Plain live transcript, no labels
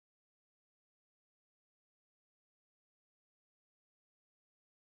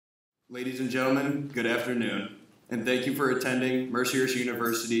Ladies and gentlemen, good afternoon, and thank you for attending Mercyhurst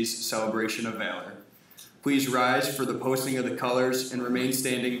University's celebration of Valor. Please rise for the posting of the colors and remain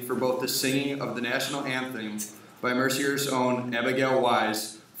standing for both the singing of the national anthem by Mercyhurst's own Abigail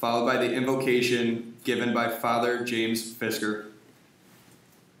Wise, followed by the invocation given by Father James Fisker.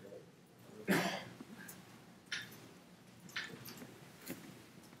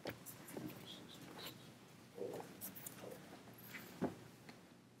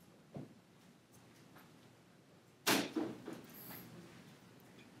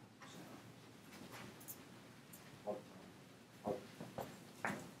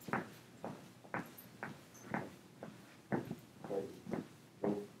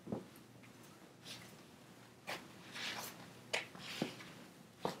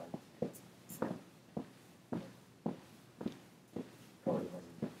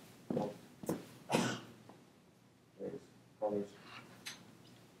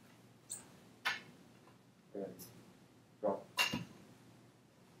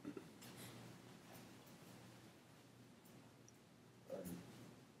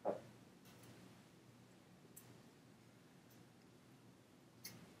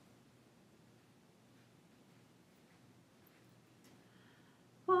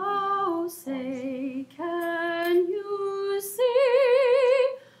 Oh, say, can you see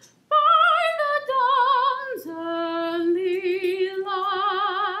by the dawn's early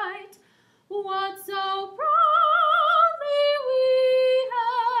light what so proudly we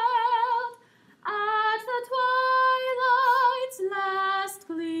held at the twilight's last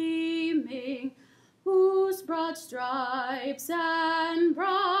gleaming, whose broad stripes and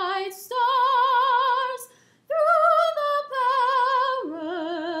bright stars through the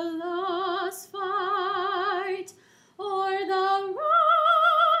perilous fight o'er the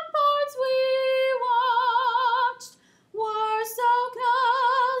ramparts we watched were so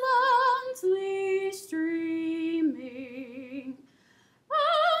gallantly streaming,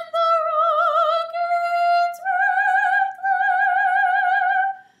 and the rocket's red glare,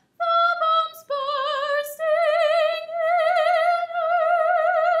 the bombs bursting in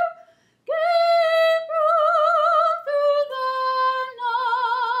air, gave proof through the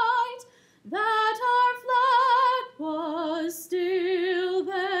night that our flag was still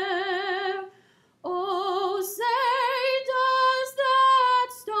there. Oh, say, does that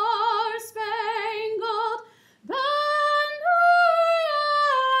star-spangled banner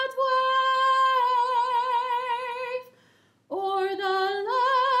yet wave o'er the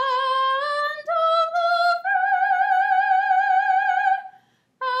land of the free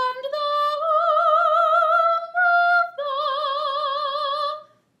and the home of the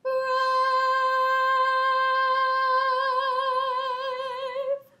brave?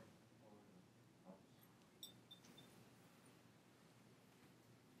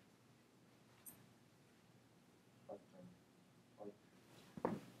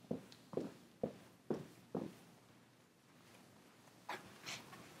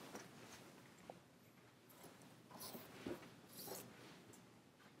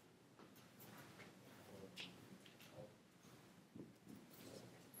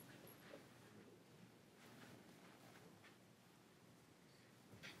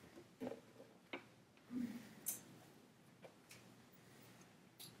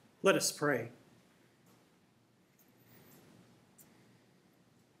 Let us pray.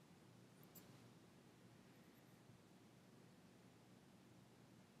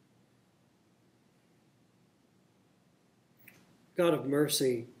 God of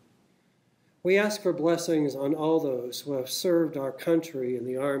mercy, we ask for blessings on all those who have served our country in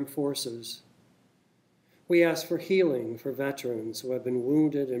the armed forces. We ask for healing for veterans who have been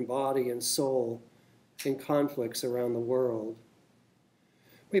wounded in body and soul in conflicts around the world.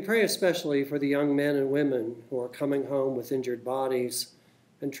 We pray especially for the young men and women who are coming home with injured bodies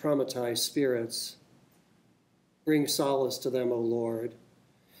and traumatized spirits. Bring solace to them, O Lord.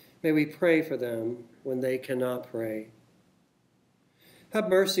 May we pray for them when they cannot pray. Have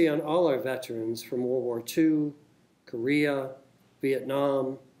mercy on all our veterans from World War II, Korea,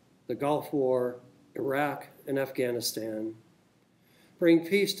 Vietnam, the Gulf War, Iraq, and Afghanistan. Bring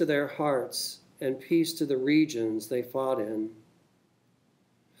peace to their hearts and peace to the regions they fought in.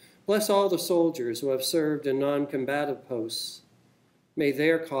 Bless all the soldiers who have served in non-combative posts. May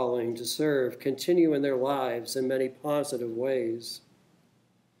their calling to serve continue in their lives in many positive ways.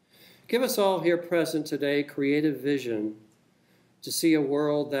 Give us all here present today creative vision to see a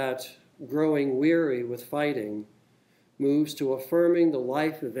world that, growing weary with fighting, moves to affirming the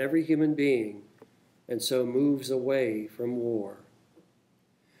life of every human being and so moves away from war.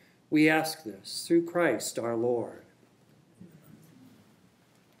 We ask this through Christ our Lord.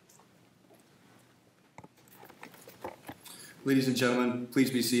 Ladies and gentlemen,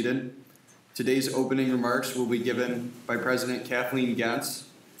 please be seated. Today's opening remarks will be given by President Kathleen Gentz,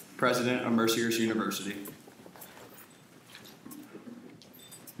 President of Mercyhurst University.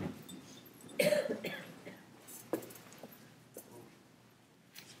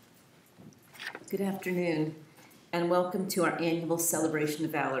 Good afternoon, and welcome to our annual celebration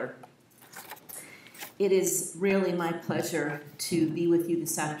of Valor. It is really my pleasure to be with you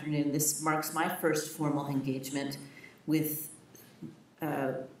this afternoon. This marks my first formal engagement with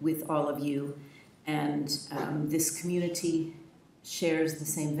all of you, and this community shares the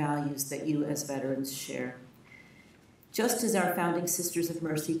same values that you as veterans share. Just as our founding Sisters of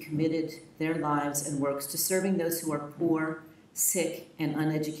Mercy committed their lives and works to serving those who are poor, sick, and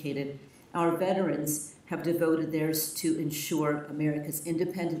uneducated, our veterans have devoted theirs to ensure America's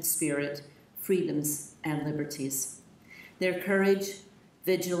independent spirit, freedoms, and liberties. Their courage,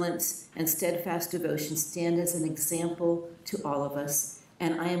 vigilance, and steadfast devotion stand as an example to all of us,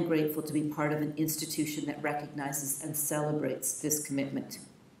 and I am grateful to be part of an institution that recognizes and celebrates this commitment.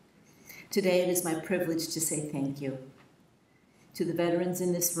 Today, it is my privilege to say thank you to the veterans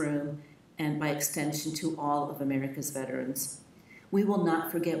in this room, and by extension to all of America's veterans. We will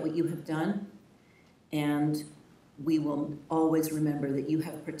not forget what you have done, and we will always remember that you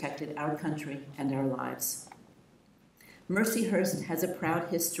have protected our country and our lives. Mercyhurst has a proud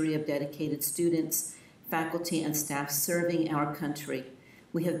history of dedicated students, faculty, and staff serving our country.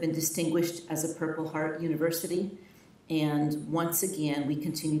 We have been distinguished as a Purple Heart University, and once again, we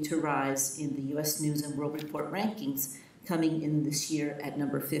continue to rise in the U.S. News and World Report rankings, coming in this year at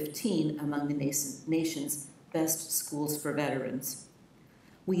number 15 among the nation's best schools for veterans.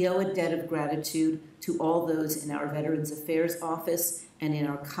 We owe a debt of gratitude to all those in our Veterans Affairs Office and in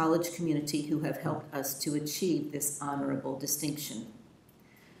our college community who have helped us to achieve this honorable distinction.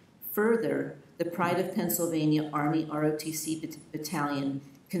 Further, the Pride of Pennsylvania Army ROTC Battalion,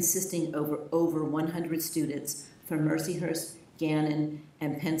 consisting of over 100 students from Mercyhurst, Gannon,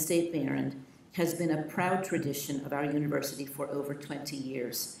 and Penn State Behrend, has been a proud tradition of our university for over 20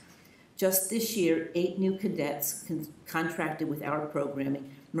 years. Just this year, 8 new cadets contracted with our programming,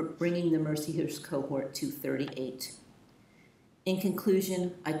 bringing the Mercyhurst cohort to 38. In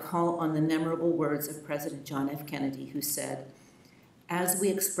conclusion, I call on the memorable words of President John F. Kennedy, who said, "As we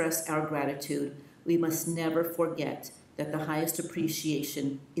express our gratitude, we must never forget that the highest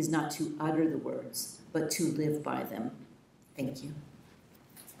appreciation is not to utter the words, but to live by them." Thank you.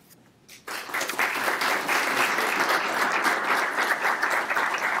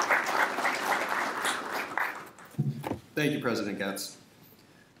 Thank you, President Getz.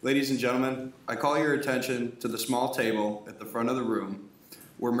 Ladies and gentlemen, I call your attention to the small table at the front of the room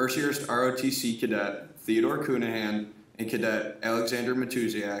where Mercyhurst ROTC Cadet Theodore Cunahan and Cadet Alexander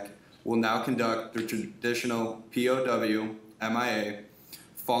Matuziak will now conduct the traditional POW MIA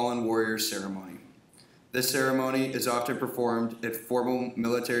Fallen Warriors ceremony. This ceremony is often performed at formal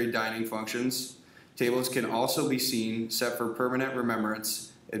military dining functions. Tables can also be seen set for permanent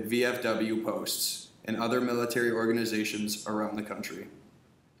remembrance at VFW posts and other military organizations around the country.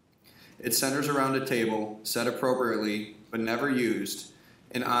 It centers around a table set appropriately but never used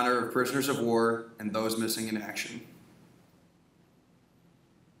in honor of prisoners of war and those missing in action.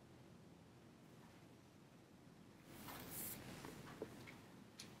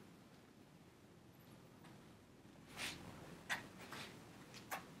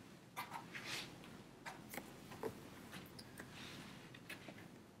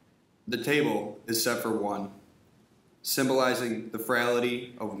 The table is set for one, symbolizing the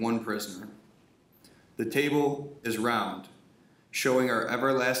frailty of one prisoner. The table is round, showing our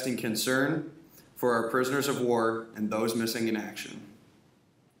everlasting concern for our prisoners of war and those missing in action.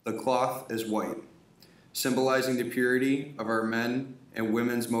 The cloth is white, symbolizing the purity of our men and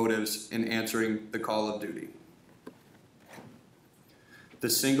women's motives in answering the call of duty. The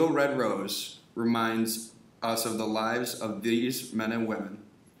single red rose reminds us of the lives of these men and women,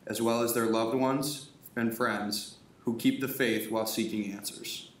 as well as their loved ones and friends who keep the faith while seeking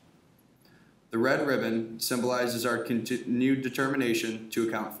answers. The red ribbon symbolizes our continued determination to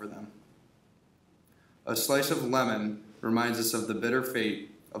account for them. A slice of lemon reminds us of the bitter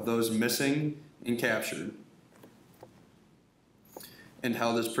fate of those missing and captured and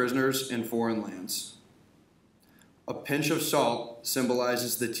held as prisoners in foreign lands. A pinch of salt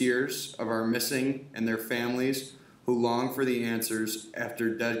symbolizes the tears of our missing and their families who long for the answers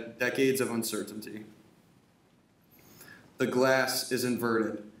after decades of uncertainty. The glass is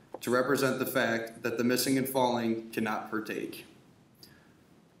inverted to represent the fact that the missing and falling cannot partake.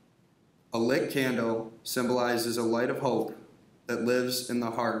 A lit candle symbolizes a light of hope that lives in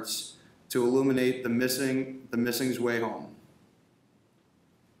the hearts to illuminate the missing's way home.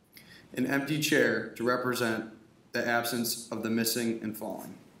 an empty chair to represent the absence of the missing and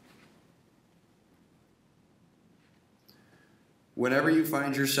fallen. Whenever you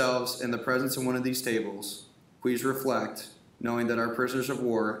find yourselves in the presence of one of these tables, please reflect, knowing that our prisoners of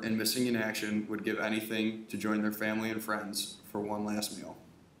war and missing in action would give anything to join their family and friends for one last meal.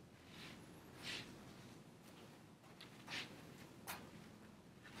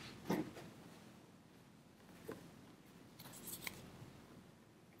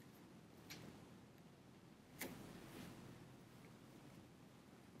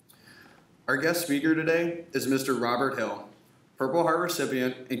 Our guest speaker today is Mr. Robert Hill, Purple Heart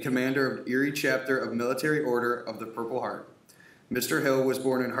recipient and commander of Erie Chapter of Military Order of the Purple Heart. Mr. Hill was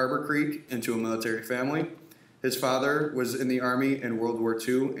born in Harbor Creek into a military family. His father was in the Army in World War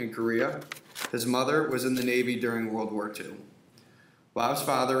II in Korea. His mother was in the Navy during World War II. Bob's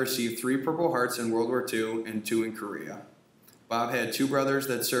father received 3 Purple Hearts in World War II and 2 in Korea. Bob had 2 brothers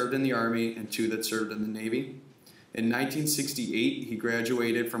that served in the Army and 2 that served in the Navy. In 1968, he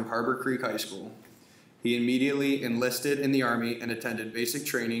graduated from Harbor Creek High School. He immediately enlisted in the Army and attended basic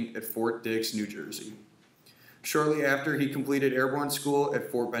training at Fort Dix, New Jersey. Shortly after, he completed airborne school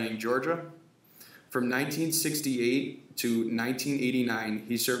at Fort Benning, Georgia. From 1968 to 1989,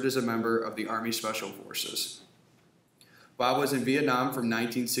 he served as a member of the Army Special Forces. Bob was in Vietnam from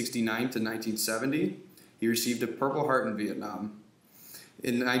 1969 to 1970. He received a Purple Heart in Vietnam.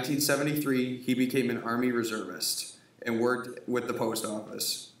 In 1973, he became an Army reservist and worked with the post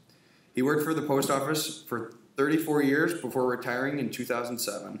office. He worked for the post office for 34 years before retiring in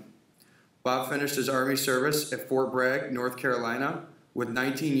 2007. Bob finished his Army service at Fort Bragg, North Carolina, with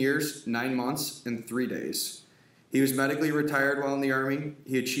 19 years, 9 months, and 3 days. He was medically retired while in the Army.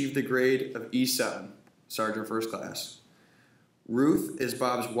 He achieved the grade of E7, Sergeant First Class. Ruth is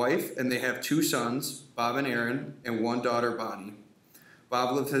Bob's wife, and they have 2 sons, Bob and Aaron, and 1 daughter, Bonnie.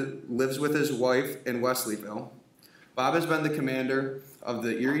 Bob lives with his wife in Wesleyville. Bob has been the commander of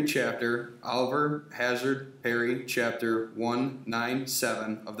the Erie Chapter, Oliver Hazard Perry Chapter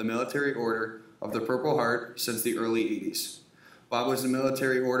 197 of the Military Order of the Purple Heart since the early 80s. Bob was the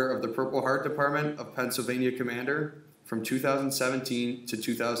Military Order of the Purple Heart Department of Pennsylvania Commander from 2017 to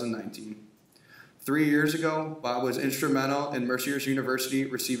 2019. 3 years ago, Bob was instrumental in Mercyhurst University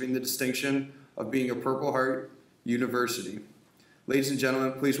receiving the distinction of being a Purple Heart University. Ladies and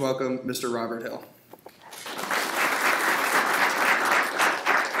gentlemen, please welcome Mr. Robert Hill.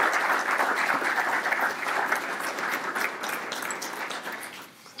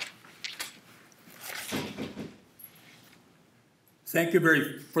 Thank you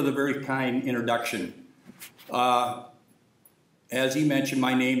for the very kind introduction. As he mentioned,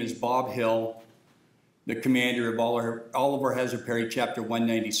 my name is Bob Hill, the commander of Oliver Hazard Perry Chapter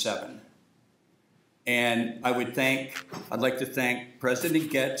 197. And I'd like to thank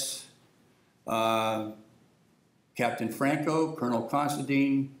President Getz, Captain Franco, Colonel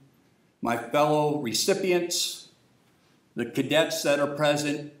Constantine, my fellow recipients, the cadets that are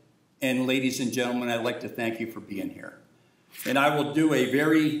present, and ladies and gentlemen, I'd like to thank you for being here. And I will do a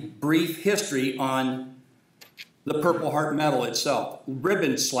very brief history on the Purple Heart medal itself,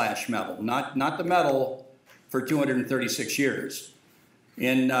 ribbon/medal, not the medal for 236 years.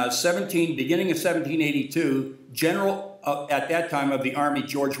 In beginning of 1782, General at that time of the Army,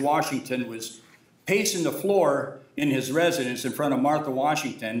 George Washington, was pacing the floor in his residence in front of Martha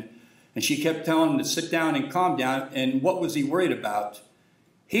Washington, and she kept telling him to sit down and calm down. And what was he worried about?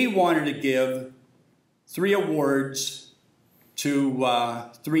 He wanted to give 3 awards to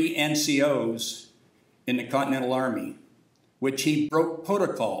 3 NCOs in the Continental Army, which he broke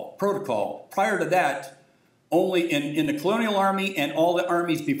protocol. Prior to that, only in the Colonial Army and all the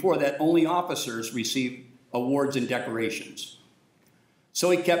armies before that, only officers received awards and decorations.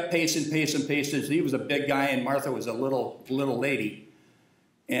 So he kept pacing. He was a big guy, and Martha was a little lady.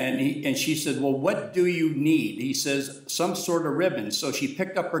 And she said, well, what do you need? He says, some sort of ribbon. So she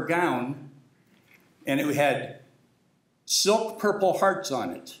picked up her gown, and it had silk Purple Hearts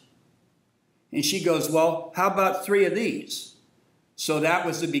on it. And she goes, well, how about 3 of these? So that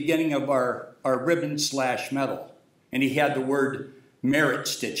was the beginning of our ribbon/medal. And he had the word merit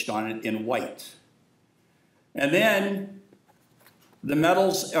stitched on it in white. And then the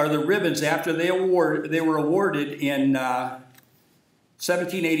medals, or the ribbons, after they were awarded in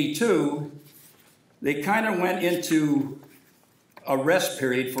 1782, they kind of went into a rest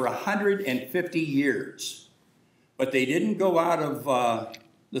period for 150 years. But they didn't go out of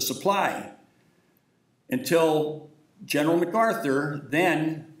the supply until General MacArthur,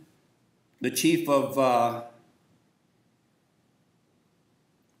 then the chief of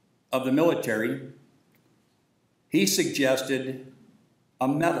the military, he suggested a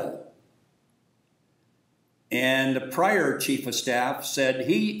medal And the prior chief of staff said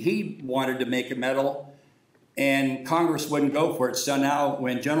he wanted to make a medal, and Congress wouldn't go for it. So now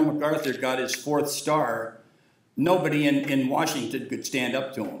when General MacArthur got his 4th star, nobody in Washington could stand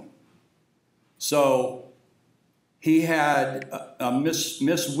up to him. So he had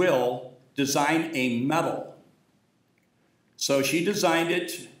Miss Will design a medal. So she designed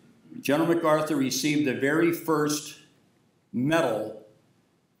it. General MacArthur received the very first medal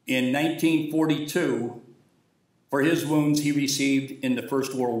in 1942 for his wounds he received in the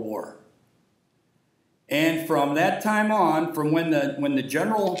First World War. And from that time on, from when the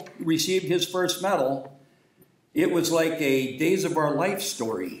general received his first medal, it was like a Days of Our Life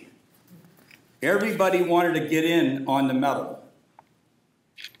story. Everybody wanted to get in on the medal.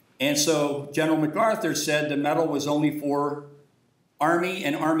 And so General MacArthur said the medal was only for Army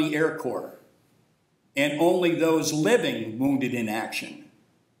and Army Air Corps, and only those living wounded in action.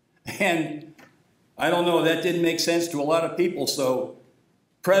 And I don't know, that didn't make sense to a lot of people, so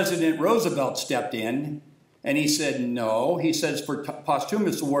President Roosevelt stepped in and he said no. He says for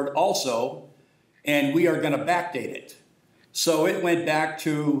posthumous award also, and we are going to backdate it. So it went back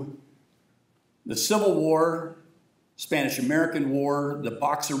to the Civil War, Spanish-American War, the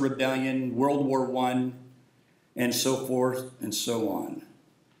Boxer Rebellion, World War I, and so forth and so on.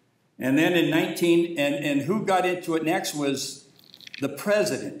 And then in and who got into it next was the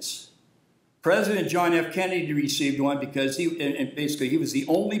presidents. President John F. Kennedy received one because basically he was the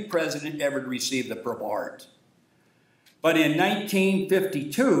only president ever to receive the Purple Heart. But in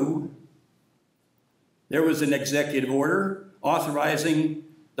 1952, there was an executive order authorizing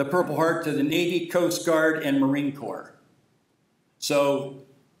the Purple Heart to the Navy, Coast Guard, and Marine Corps. So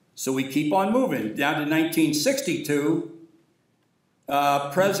we keep on moving. Down to 1962,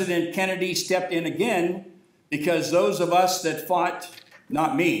 President Kennedy stepped in again because those of us that fought,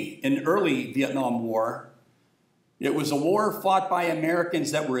 not me, in the early Vietnam War, it was a war fought by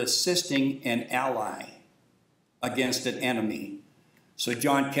Americans that were assisting an ally against an enemy. So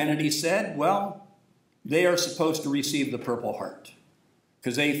John Kennedy said, well, they are supposed to receive the Purple Heart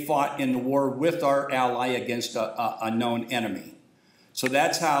because they fought in the war with our ally against a known enemy. So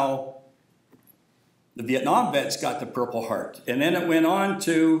that's how the Vietnam vets got the Purple Heart. And then it went on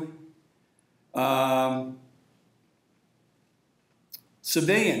to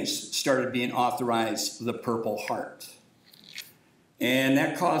civilians started being authorized the Purple Heart. And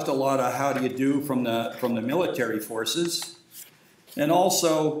that caused a lot of how do you do from the military forces. And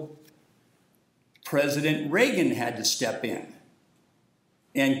also, President Reagan had to step in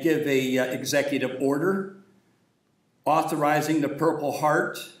and give a executive order authorizing the Purple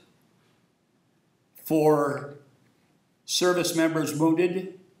Heart for service members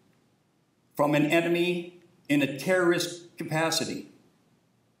wounded from an enemy in a terrorist capacity.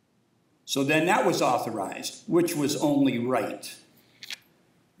 So then that was authorized, which was only right,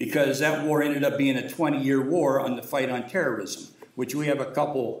 because that war ended up being a 20-year war on the fight on terrorism, which we have a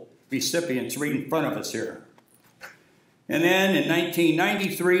couple recipients right in front of us here. And then in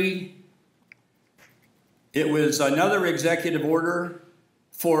 1993, it was another executive order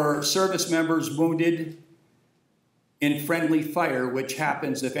for service members wounded in friendly fire, which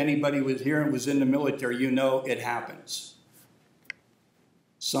happens if anybody was here and was in the military, you know it happens.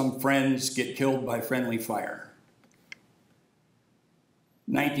 Some friends get killed by friendly fire.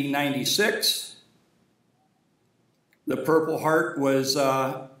 1996, the Purple Heart was,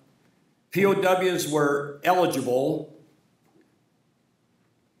 POWs were eligible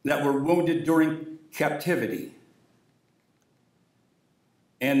that were wounded during captivity.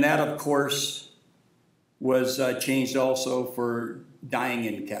 And that, of course, was changed also for dying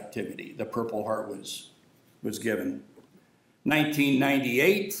in captivity. The Purple Heart was given.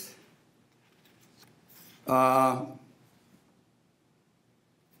 1998, the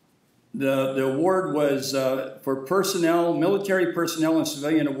award was for personnel, military personnel and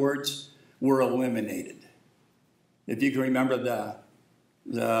civilian awards were eliminated. If you can remember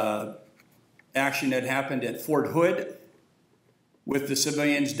the action that happened at Fort Hood with the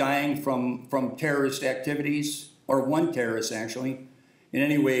civilians dying from terrorist activities, or one terrorist actually. In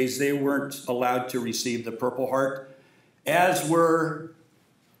any ways, they weren't allowed to receive the Purple Heart, as were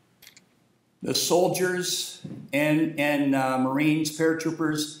the soldiers and Marines,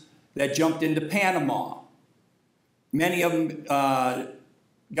 paratroopers that jumped into Panama. Many of them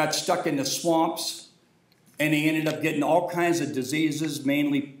got stuck in the swamps, and they ended up getting all kinds of diseases,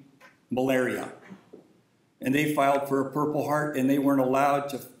 mainly malaria. And they filed for a Purple Heart, and they weren't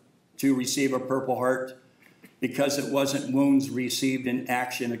allowed to receive a Purple Heart because it wasn't wounds received in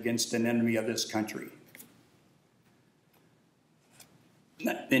action against an enemy of this country.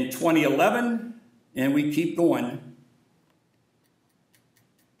 In 2011, and we keep going.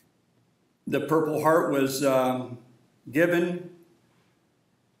 The Purple Heart was given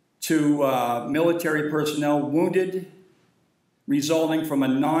to military personnel wounded, resulting from a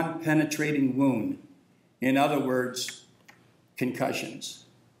non-penetrating wound. In other words, concussions,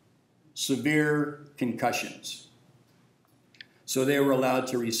 severe concussions. So they were allowed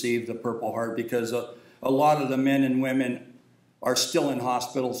to receive the Purple Heart because a lot of the men and women are still in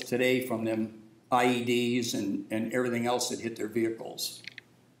hospitals today from them IEDs and everything else that hit their vehicles.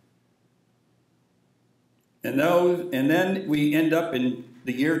 And then we end up in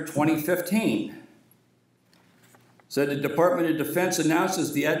the year 2015. So the Department of Defense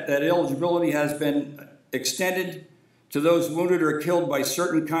announces that eligibility has been extended to those wounded or killed by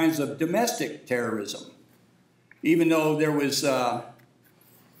certain kinds of domestic terrorism. Even though there was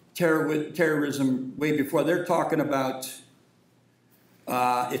terrorism way before, they're talking about,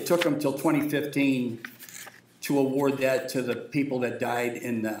 it took them till 2015 to award that to the people that died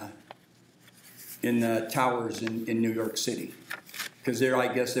in the towers in New York City. Because there,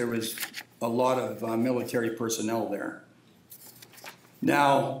 I guess there was a lot of military personnel there.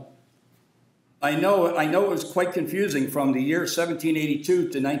 Now, I know it was quite confusing from the year 1782 to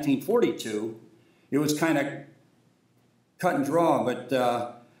 1942. It was kind of cut and draw, but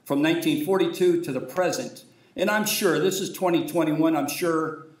from 1942 to the present, and I'm sure, this is 2021, I'm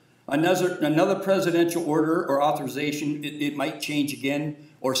sure another presidential order or authorization, it might change again,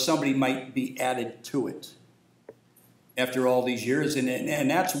 or somebody might be added to it after all these years.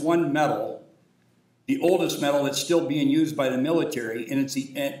 And that's one medal, the oldest medal that's still being used by the military, and it's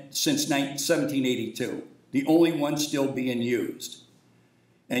since 1782, the only one still being used.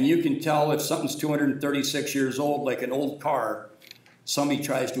 And you can tell if something's 236 years old, like an old car, somebody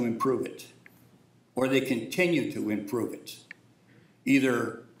tries to improve it, or they continue to improve it.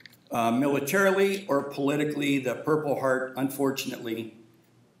 Either militarily or politically, the Purple Heart, unfortunately,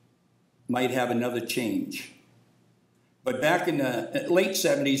 might have another change. But back in the late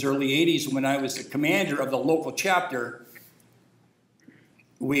 70s, early 80s, when I was the commander of the local chapter,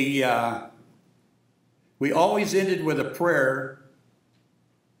 we always ended with a prayer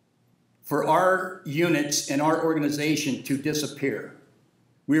for our units and our organization to disappear.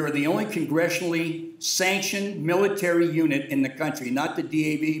 We were the only congressionally sanctioned military unit in the country, not the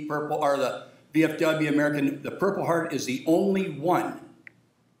DAV Purple or the VFW American. The Purple Heart is the only one.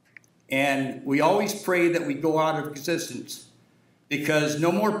 And we always pray that we go out of existence, because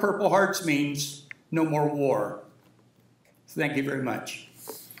no more Purple Hearts means no more war. Thank you very much.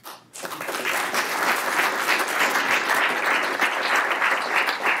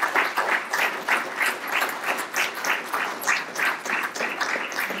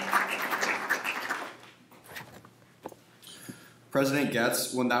 President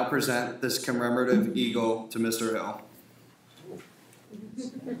Getz will now present this commemorative eagle to Mr. Hill.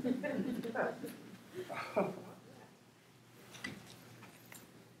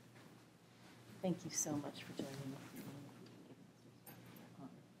 Thank you so much for joining us.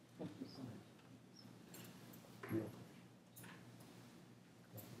 Thank you so much.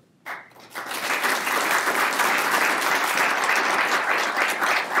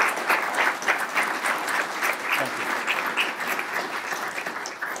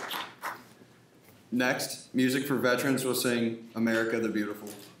 Next, Music for Veterans will sing America the Beautiful.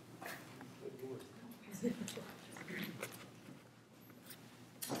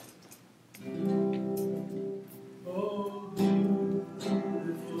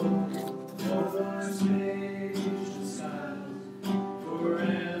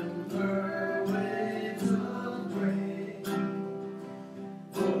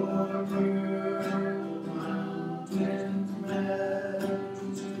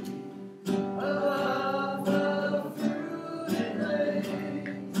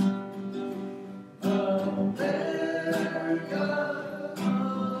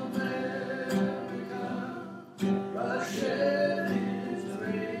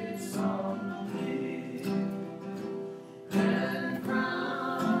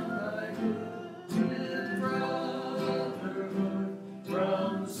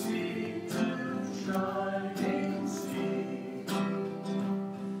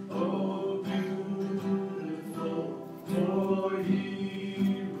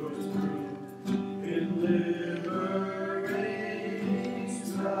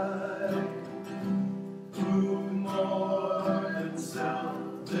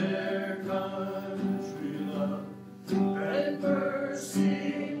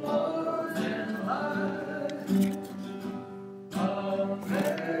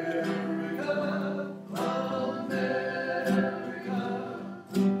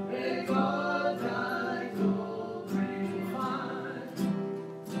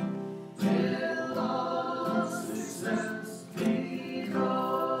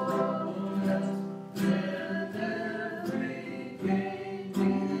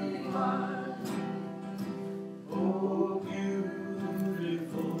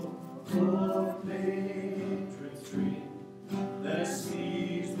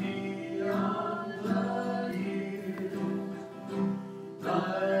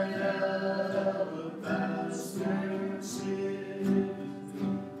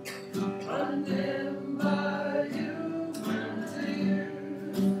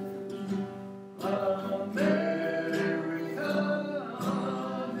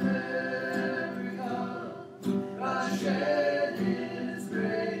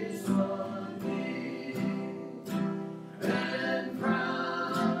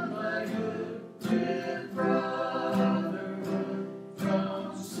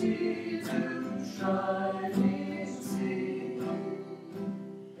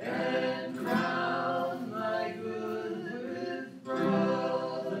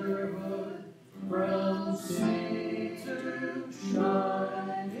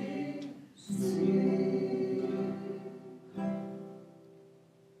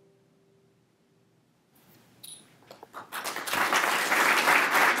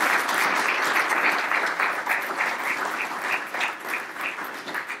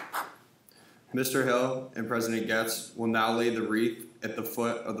 Mr. Hill and President Getz will now lay the wreath at the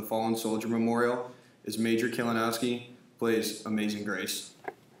foot of the Fallen Soldier Memorial as Major Kalinowski plays Amazing Grace.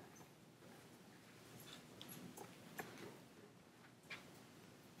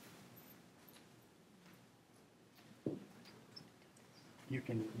 You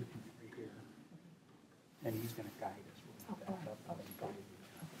can be right here, and he's going to guide us. We'll back up. I'll guide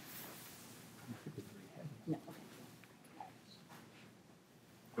you. No.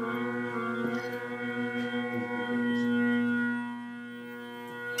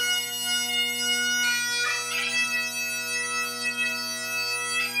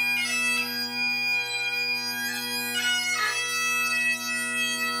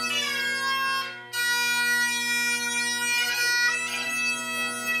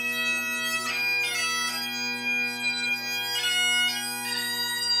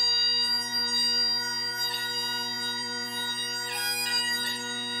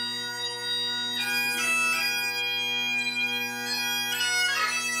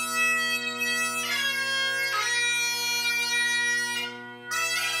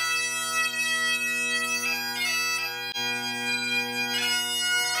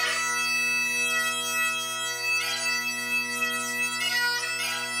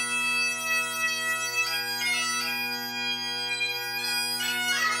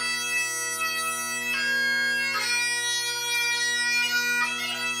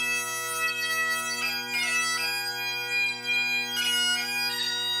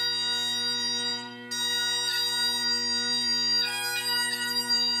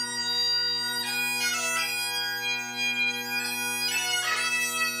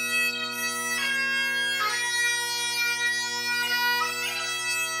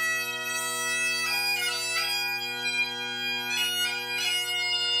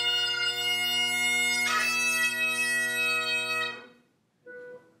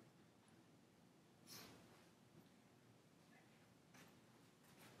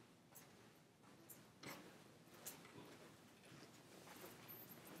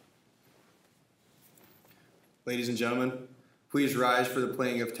 Ladies and gentlemen, please rise for the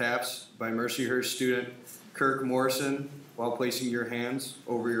playing of taps by Mercyhurst student Kirk Morrison while placing your hands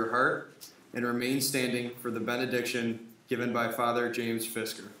over your heart, and remain standing for the benediction given by Father James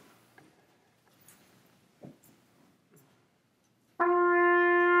Fisker.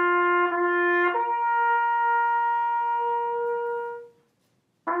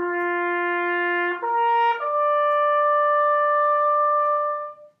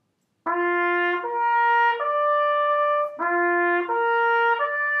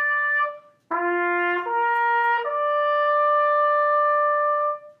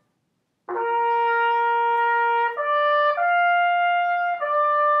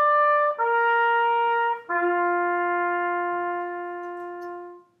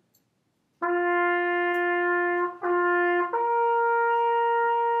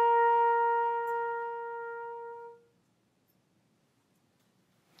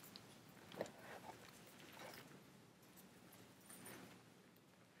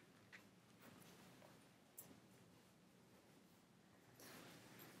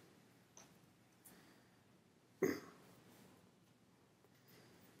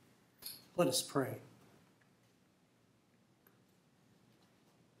 Let us pray.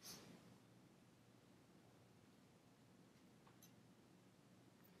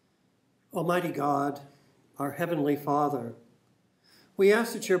 Almighty God, our Heavenly Father, we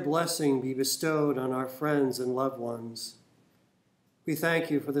ask that your blessing be bestowed on our friends and loved ones. We thank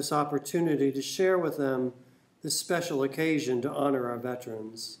you for this opportunity to share with them this special occasion to honor our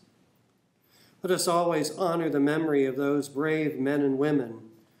veterans. Let us always honor the memory of those brave men and women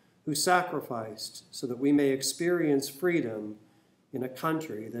who sacrificed so that we may experience freedom in a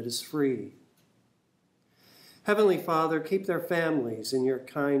country that is free. Heavenly Father, keep their families in your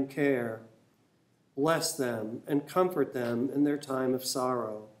kind care. Bless them and comfort them in their time of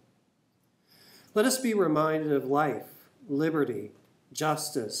sorrow. Let us be reminded of life, liberty,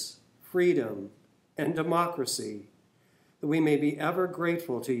 justice, freedom, and democracy, that we may be ever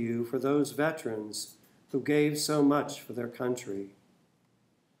grateful to you for those veterans who gave so much for their country.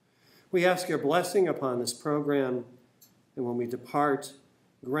 We ask your blessing upon this program, and when we depart,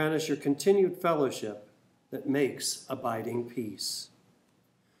 grant us your continued fellowship that makes abiding peace.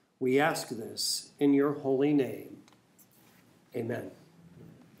 We ask this in your holy name. Amen.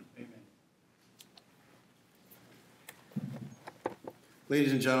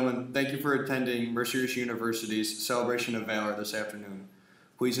 Ladies and gentlemen, thank you for attending Mercyhurst University's Celebration of Valor this afternoon.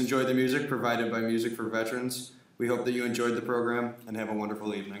 Please enjoy the music provided by Music for Veterans. We hope that you enjoyed the program and have a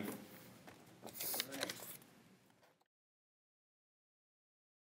wonderful evening.